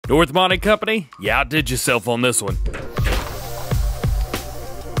North Modding Company, you outdid yourself on this one.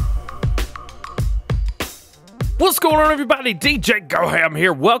 What's going on, everybody? DjGoHam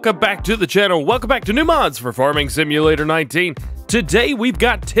here. Welcome back to the channel. Welcome back to new mods for Farming Simulator 19. Today, we've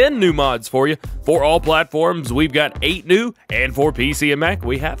got 10 new mods for you. For all platforms, we've got 8 new, and for PC and Mac,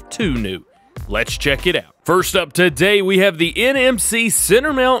 we have 2 new. Let's check it out. First up today, we have the NMC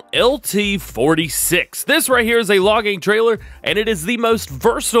Center Mount LT46. This right here is a logging trailer, and it is the most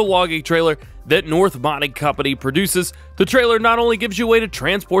versatile logging trailer that North Modding Company produces. The trailer not only gives you a way to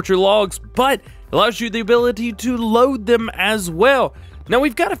transport your logs, but allows you the ability to load them as well. Now,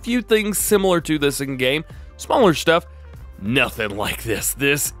 we've got a few things similar to this in-game. Smaller stuff, nothing like this.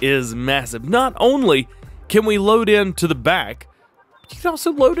 This is massive. Not only can we load into the back, you can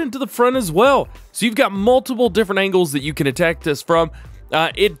also load into the front as well. So you've got multiple different angles that you can attack this from.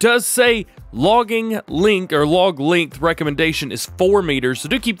 It does say logging length or log length recommendation is 4 meters, so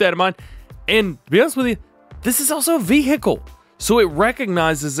do keep that in mind. And to be honest with you, this is also a vehicle, so it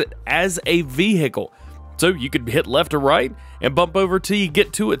recognizes it as a vehicle. So you could hit left or right and bump over till you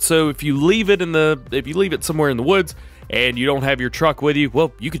get to it. So if you leave it somewhere in the woods and you don't have your truck with you,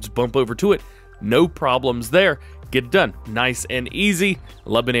 well, you could just bump over to it. No problems there. Get it done. Nice and easy.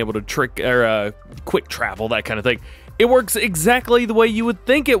 Love being able to quick travel, that kind of thing. It works exactly the way you would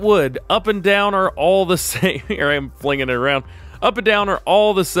think it would. Up and down are all the same. Here I am flinging it around. Up and down are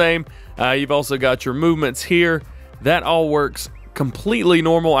all the same. You've also got your movements here. That all works completely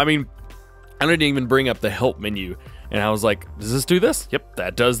normal. I mean, I didn't even bring up the help menu. And I was like, does this do this? Yep,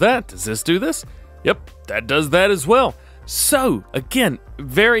 that does that. Does this do this? Yep, that does that as well. So, again,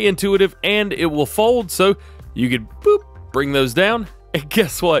 very intuitive, and it will fold, so you could, boop, bring those down, and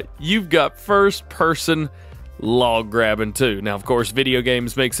guess what? You've got first-person log grabbing, too. Now, of course, video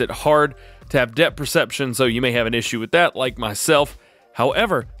games makes it hard to have depth perception, so you may have an issue with that, like myself.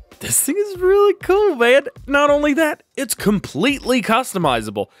 However, this thing is really cool, man. Not only that, it's completely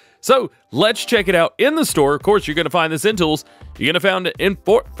customizable. So let's check it out in the store. Of course, you're going to find this in tools. You're going to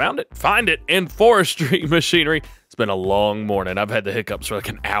find it in forestry machinery. It's been a long morning. I've had the hiccups for like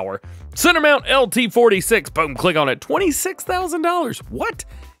an hour. Center Mount LT46. Boom, click on it. $26,000. What?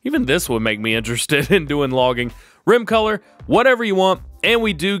 Even this would make me interested in doing logging. Rim color, whatever you want. And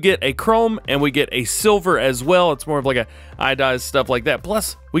we do get a chrome and we get a silver as well. It's more of like a iodized stuff like that.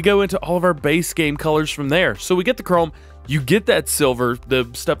 Plus, we go into all of our base game colors from there. So we get the chrome, you get that silver, the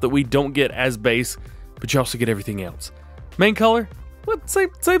stuff that we don't get as base, but you also get everything else. Main color, well, same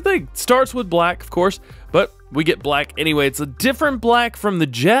thing. Starts with black, of course, but we get black anyway. It's a different black from the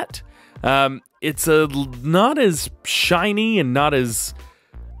Jet. It's not as shiny and not as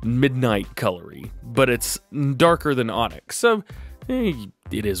midnight colory, but it's darker than Onyx. So it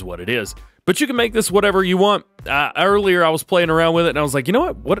is what it is. But you can make this whatever you want. Earlier I was playing around with it and I was like, you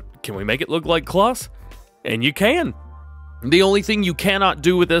know what can we make it look like Kloss? And you can. The only thing you cannot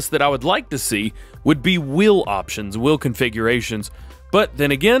do with this that I would like to see would be wheel options, wheel configurations. But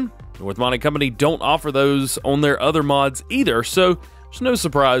then again, North Modding Company don't offer those on their other mods either, so there's no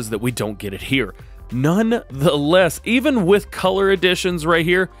surprise that we don't get it here. Nonetheless, even with color additions right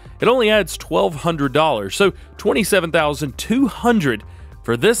here, it only adds $1,200, so $27,200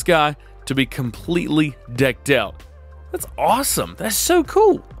 for this guy to be completely decked out. That's awesome. That's so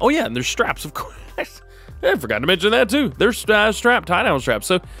cool. Oh yeah, and there's straps, of course. I forgot to mention that too. There's strap, tie-down straps,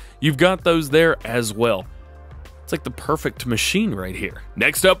 so you've got those there as well. It's like the perfect machine right here.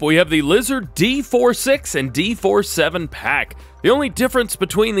 Next up, we have the Lizard D46 and D47 pack. The only difference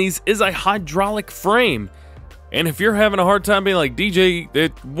between these is a hydraulic frame. And if you're having a hard time being like,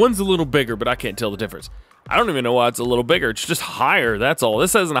 DJ, one's a little bigger, but I can't tell the difference. I don't even know why it's a little bigger. It's just higher, that's all.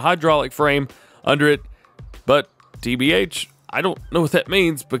 This has a hydraulic frame under it, but TBH, I don't know what that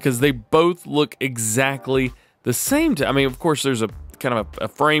means because they both look exactly the same. I mean, of course, there's a kind of a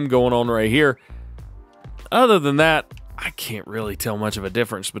frame going on right here. Other than that, I can't really tell much of a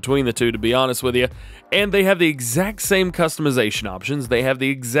difference between the two, to be honest with you. And they have the exact same customization options. They have the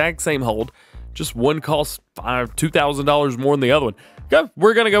exact same hold. Just one costs $2,000 more than the other one. Okay,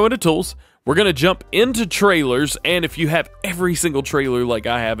 we're going to go into tools. We're going to jump into trailers. And if you have every single trailer like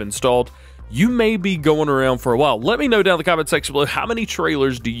I have installed, you may be going around for a while. Let me know down in the comment section below, how many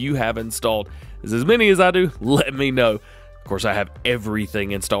trailers do you have installed? Is as many as I do? Let me know. Of course, I have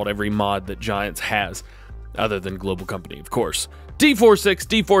everything installed, every mod that Giants has, other than Global Company, of course.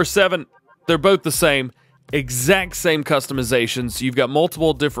 D46, D47, they're both the same. Exact same customizations. You've got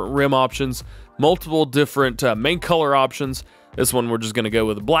multiple different rim options, multiple different main color options. This one, we're just going to go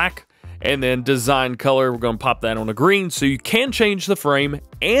with black. And then design color, we're going to pop that on a green, so you can change the frame,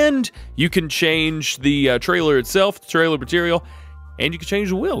 and you can change the trailer itself, the trailer material, and you can change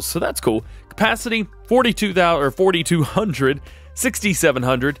the wheels, so that's cool. Capacity 42,000 or 4,200,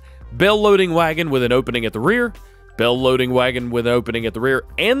 6,700. Bell loading wagon with an opening at the rear, bell loading wagon with an opening at the rear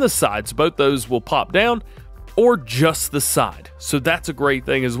and the sides. Both those will pop down, or just the side. So that's a great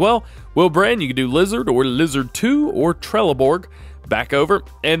thing as well. Wheel brand, you can do Lizard or Lizard 2 or Trelleborg. Back over,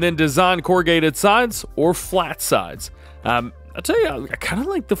 and then design corrugated sides or flat sides. I'll tell you, I kind of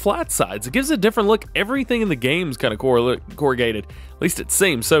like the flat sides. It gives it a different look. Everything in the game is kind of corrugated, at least it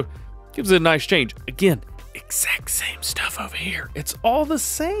seems. So gives it a nice change. Again, exact same stuff over here. It's all the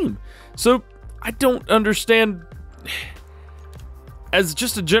same. So I don't understand. As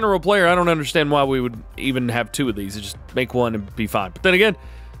just a general player, I don't understand why we would even have two of these. Just make one and be fine. But then again,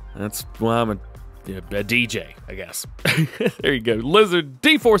 that's why I'm a DJ, I guess. There you go. Lizard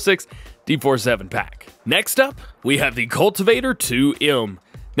D46, D47 pack. Next up, we have the Cultivator 2M.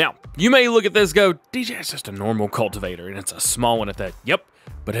 Now, you may look at this and go, DJ, it's just a normal cultivator, and it's a small one at that. Yep,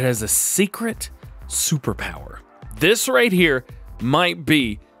 but it has a secret superpower. This right here might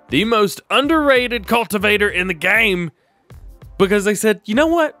be the most underrated cultivator in the game, because they said, you know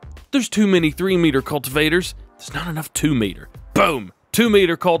what? There's too many 3-meter cultivators. There's not enough 2-meter. Boom!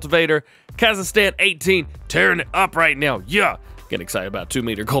 2-meter cultivator. Kazakhstan 18, tearing it up right now. Yeah, getting excited about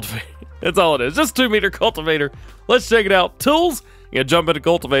 2-meter cultivator. That's all it is, just 2-meter cultivator. Let's check it out. Tools, you gotta jump into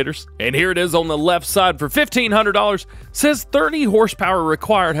cultivators. And here it is on the left side for $1,500. Says 30 horsepower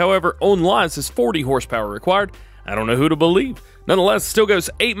required. However, online says 40 horsepower required. I don't know who to believe. Nonetheless, still goes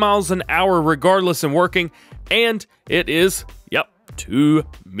 8 miles an hour regardless in working. And it is, yep, 2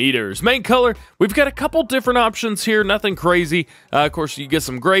 meters. Main color, we've got a couple different options here, nothing crazy. Of course, you get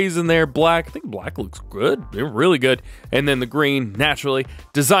some grays in there, black. I think black looks good, they're really good. And then the green, naturally.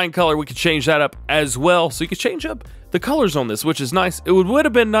 Design color, we could change that up as well. So you could change up the colors on this, which is nice. It would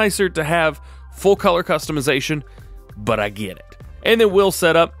have been nicer to have full color customization, but I get it. And then wheel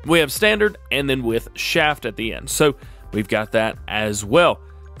setup, we have standard and then with shaft at the end. So we've got that as well.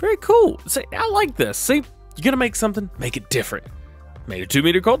 Very cool. See, I like this. See, you're gonna make something, make it different. Made a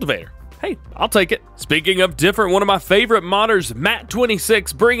 2-meter cultivator. Hey, I'll take it. Speaking of different, one of my favorite modders,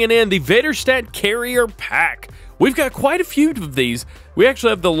 Matt26, bringing in the Vaderstand Carrier Pack. We've got quite a few of these. We actually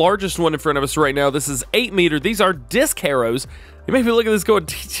have the largest one in front of us right now. This is 8-meter. These are disc arrows. You may be looking at this going,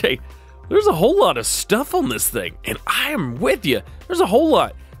 DJ, there's a whole lot of stuff on this thing, and I am with you. There's a whole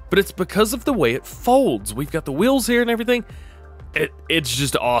lot, but it's because of the way it folds. We've got the wheels here and everything. It's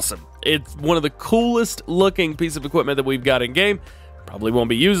just awesome. It's one of the coolest looking piece of equipment that we've got in game. Probably won't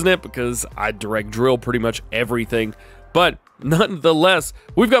be using it because I direct drill pretty much everything. But nonetheless,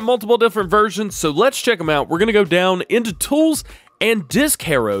 we've got multiple different versions, so let's check them out. We're going to go down into tools and disc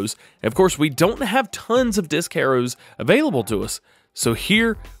arrows. And of course, we don't have tons of disc arrows available to us. So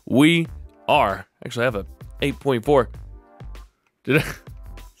here we are. Actually, I have a 8.4. Is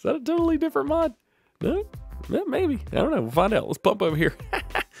that a totally different mod? No? Yeah, maybe. I don't know. We'll find out. Let's pump over here.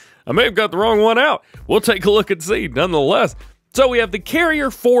 I may have got the wrong one out. We'll take a look and see, nonetheless. So we have the Carrier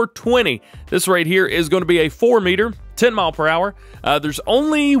 420. This right here is going to be a 4-meter, 10 mile per hour. There's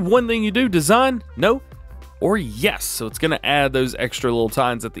only one thing you do, design, no, or yes. So it's going to add those extra little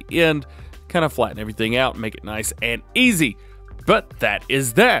tines at the end, kind of flatten everything out, make it nice and easy. But that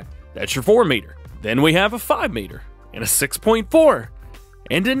is that. That's your 4-meter. Then we have a 5-meter and a 6.4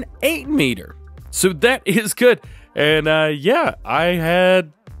 and an 8-meter. So that is good. And yeah, I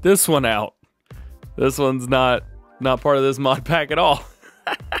had this one out. This one's not part of this mod pack at all.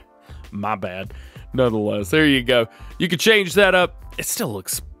 My bad. Nonetheless, there you go. You can change that up. It still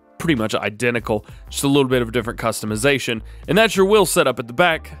looks pretty much identical, just a little bit of a different customization. And that's your wheel setup at the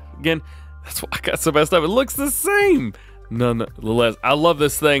back. Again, that's why I got so messed up. It looks the same. Nonetheless, I love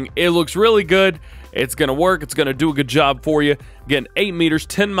this thing. It looks really good. It's going to work. It's going to do a good job for you. Again, 8 meters,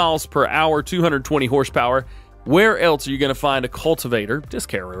 10 miles per hour, 220 horsepower. Where else are you going to find a cultivator, disc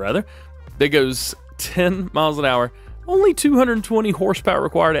carrier rather, that goes 10 miles an hour, only 220 horsepower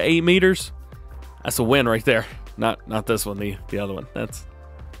required at 8 meters? That's a win right there. Not this one, the other one. That's...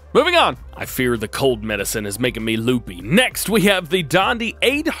 Moving on. I fear the cold medicine is making me loopy. Next, we have the Dondi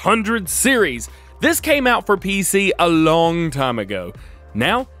 800 series. This came out for PC a long time ago.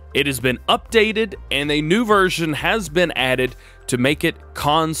 Now, it has been updated and a new version has been added to make it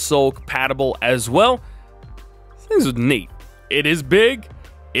console compatible as well. This is neat. It is big,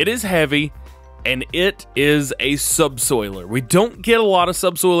 it is heavy, and it is a subsoiler. We don't get a lot of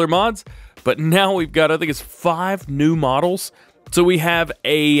subsoiler mods, but now we've got, I think it's 5 new models. So we have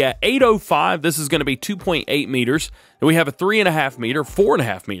a 805, this is going to be 2.8 meters. Then we have a 3.5 meter,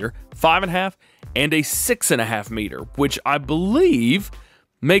 4.5 meter, 5.5, and a 6.5 meter, which I believe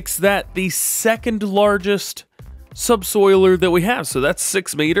makes that the second largest subsoiler that we have. So that's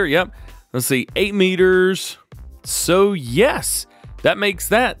 6 meter. Yep. Let's see, 8 meters. So yes, that makes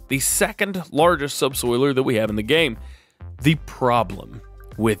that the second largest subsoiler that we have in the game. The problem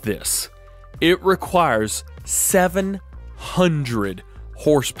with this, it requires 700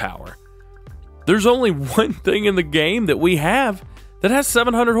 horsepower. There's only one thing in the game that we have that has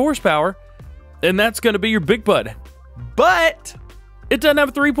 700 horsepower, and that's going to be your Big Bud. But it doesn't have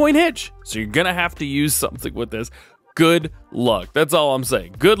a 3-point hitch, so you're going to have to use something with this. Good luck. That's all I'm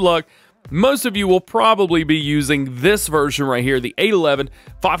saying. Good luck. Most of you will probably be using this version right here, the 811,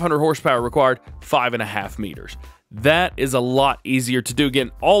 500 horsepower required, 5.5 meters. That is a lot easier to do.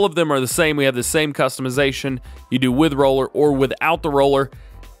 Again, all of them are the same. We have the same customization. You do with roller or without the roller.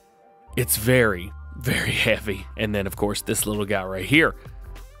 It's very, very heavy. And then, of course, this little guy right here.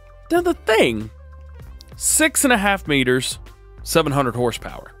 Now, the thing, 6.5 meters, 700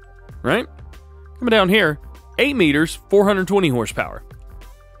 horsepower, right? Coming down here, 8 meters, 420 horsepower.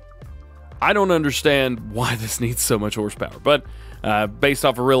 I don't understand why this needs so much horsepower, but based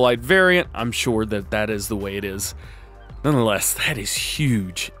off a real light variant, I'm sure that that is the way it is. Nonetheless, that is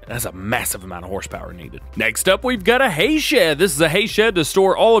huge. That's a massive amount of horsepower needed. Next up, we've got a hay shed. This is a hay shed to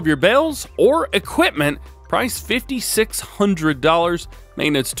store all of your bales or equipment. Price $5,600.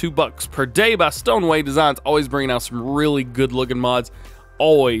 Maintenance $2 per day by Stoneway Designs. Always bringing out some really good looking mods.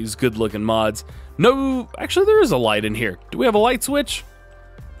 Always good looking mods. No, actually there is a light in here. Do we have a light switch?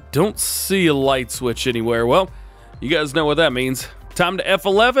 Don't see a light switch anywhere. Well, you guys know what that means. Time to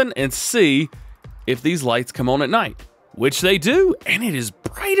F11 and see if these lights come on at night, which they do, and it is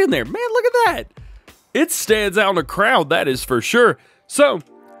bright in there. Man, look at that. It stands out in a crowd, that is for sure. So,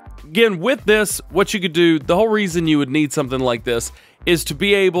 again, with this, what you could do, the whole reason you would need something like this is to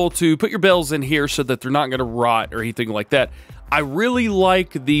be able to put your bales in here so that they're not going to rot or anything like that. I really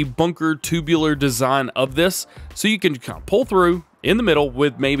like the bunker tubular design of this, so you can kind of pull through in the middle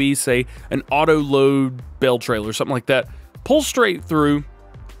with maybe, say, an auto load bale trailer, something like that. Pull straight through,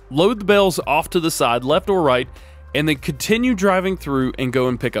 load the bales off to the side, left or right, and then continue driving through and go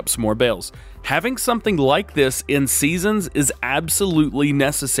and pick up some more bales. Having something like this in seasons is absolutely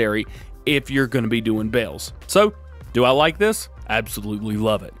necessary if you're going to be doing bales. So, do I like this? Absolutely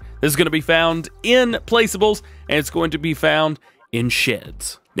love it. This is going to be found in placeables, and it's going to be found in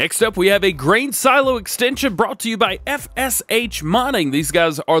sheds. Next up, we have a grain silo extension brought to you by FSH Modding. These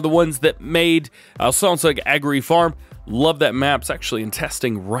guys are the ones that made Sonsug Agri Farm. Love that map. It's actually in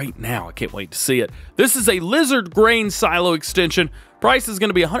testing right now. I can't wait to see it. This is a lizard grain silo extension. Price is going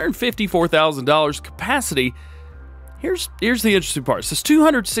to be $154,000. Capacity, here's the interesting part. It says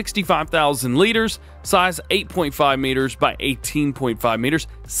 265,000 liters. Size 8.5 meters by 18.5 meters.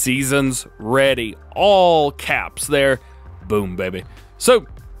 Seasons ready. All caps there. Boom, baby. So,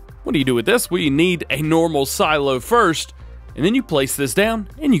 what do you do with this? Well, you need a normal silo first, and then you place this down,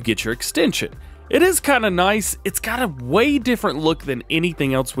 and you get your extension. It is kind of nice. It's got a way different look than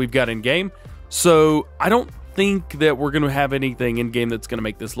anything else we've got in game, so I don't think that we're going to have anything in game that's going to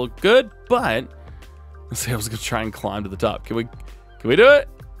make this look good, but let's see. I was going to try and climb to the top. Can we do it?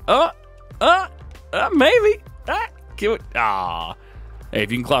 Maybe. Can we? Hey,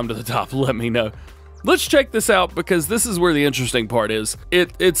 if you can climb to the top, let me know. Let's check this out, because this is where the interesting part is.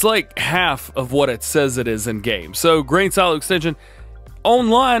 It's like half of what it says it is in game. So, grain silo extension.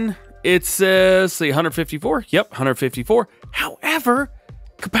 Online, it says, see, 154. Yep, 154. However,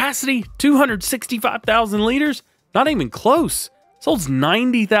 capacity, 265,000 liters. Not even close. It holds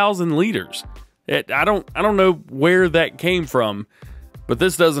 90,000 liters. I don't know where that came from, but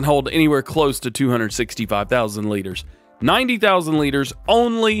this doesn't hold anywhere close to 265,000 liters. 90,000 liters,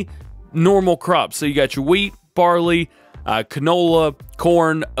 only normal crops. So you got your wheat, barley, canola,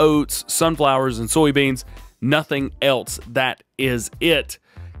 corn, oats, sunflowers, and soybeans. Nothing else. That is it.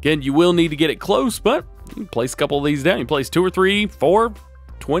 Again, you will need to get it close, but you can place a couple of these down. You place 2 or 3, 4,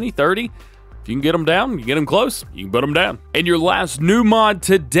 20, 30. If you can get them down, you get them close, you can put them down. And your last new mod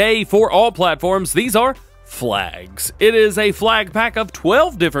today for all platforms, these are flags. It is a flag pack of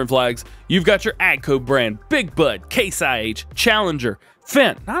 12 different flags. You've got your AGCO brand, Big Bud, Case IH, Challenger,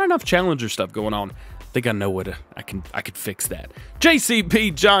 Fent. Not enough Challenger stuff going on. I think I know what I could fix that.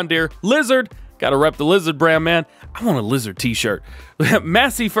 JCB, John Deere, Lizard. Gotta rep the Lizard brand, man. I want a Lizard t-shirt.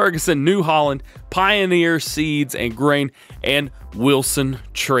 Massey Ferguson, New Holland, Pioneer Seeds and Grain, and Wilson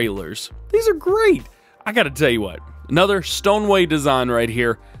Trailers. These are great. I gotta tell you what, another Stoneway design right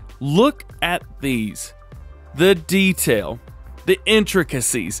here. Look at these. The detail, the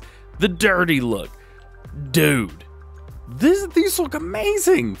intricacies, the dirty look. Dude, these look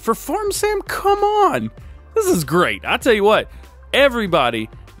amazing. For Farm Sam, come on. This is great. I tell you what, everybody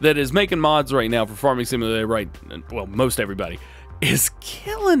that is making mods right now for Farming Simulator, right? Well, most everybody is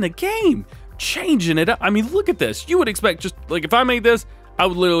killing the game, changing it up. I mean, look at this. You would expect just like if I made this, I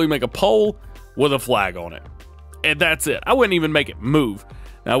would literally make a pole with a flag on it, and that's it. I wouldn't even make it move.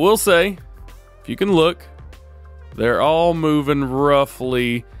 Now, I will say, if you can look, they're all moving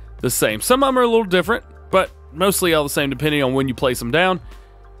roughly the same. Some of them are a little different, but mostly all the same depending on when you place them down.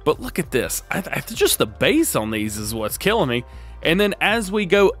 But look at this. Just the base on these is what's killing me. And then as we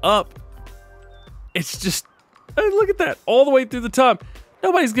go up, it's just, hey, look at that, all the way through the top.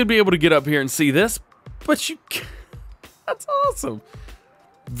 Nobody's going to be able to get up here and see this, but you can. That's awesome.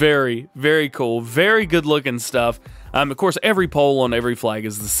 Very, very cool. Very good looking stuff. Of course, every pole on every flag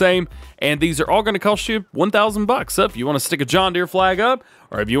is the same, and these are all going to cost you $1,000. So if you want to stick a John Deere flag up,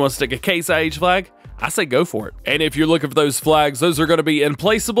 or if you want to stick a Case IH flag, I say go for it. And if you're looking for those flags, those are going to be in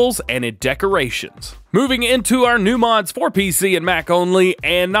placeables and in decorations. Moving into our new mods for PC and Mac only,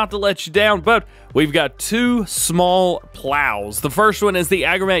 and not to let you down, but we've got two small plows. The first one is the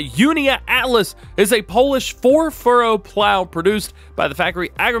Agromet Unia Atlas. It's a Polish 4-furrow plow produced by the factory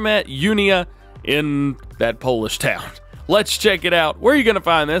Agromet Unia in that Polish town. Let's check it out. Where are you going to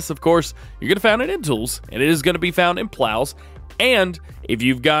find this? Of course, you're going to find it in tools, and it is going to be found in plows. And if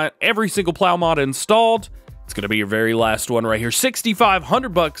you've got every single plow mod installed, it's going to be your very last one right here.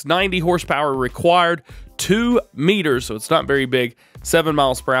 $6,500, 90 horsepower required, 2 meters, so it's not very big, 7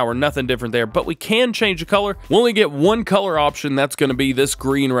 miles per hour, nothing different there, but we can change the color. We'll only get one color option. That's going to be this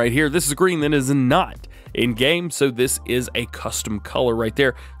green right here. This is green that is not in game, so this is a custom color right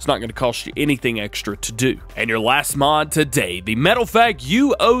there. It's not going to cost you anything extra to do. And your last mod today, the MetalFach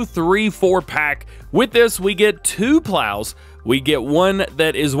U034 pack. With this, we get 2 plows. We get one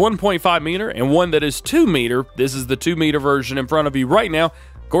that is 1.5 meter and one that is 2 meter. This is the 2 meter version in front of you right now.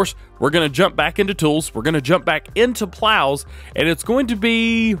 Of course, we're going to jump back into tools. We're going to jump back into plows, and it's going to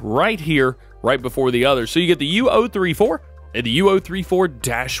be right here, right before the others. So you get the U034 and the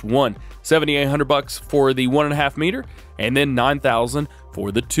U034-1, $7,800 for the 1.5 meter, and then $9,000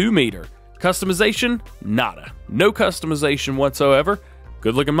 for the 2 meter. Customization? Nada. No customization whatsoever.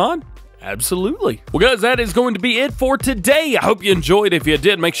 Good looking mod? Absolutely. Well, guys, that is going to be it for today. I hope you enjoyed. If you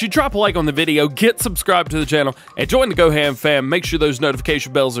did, make sure you drop a like on the video, get subscribed to the channel, and join the GoHamFam. Make sure those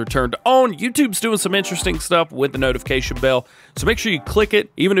notification bells are turned on. YouTube's doing some interesting stuff with the notification bell, so make sure you click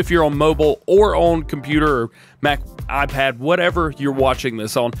it, even if you're on mobile or on computer or Mac, iPad, whatever you're watching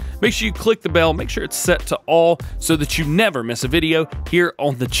this on. Make sure you click the bell. Make sure it's set to all so that you never miss a video here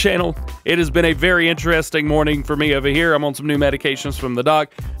on the channel. It has been a very interesting morning for me over here. I'm on some new medications from the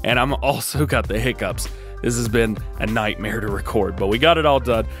doc, and I'm also got the hiccups. This has been a nightmare to record, but we got it all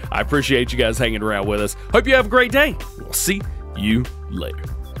done. I appreciate you guys hanging around with us. Hope you have a great day. We'll see you later.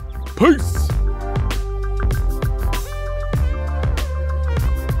 Peace.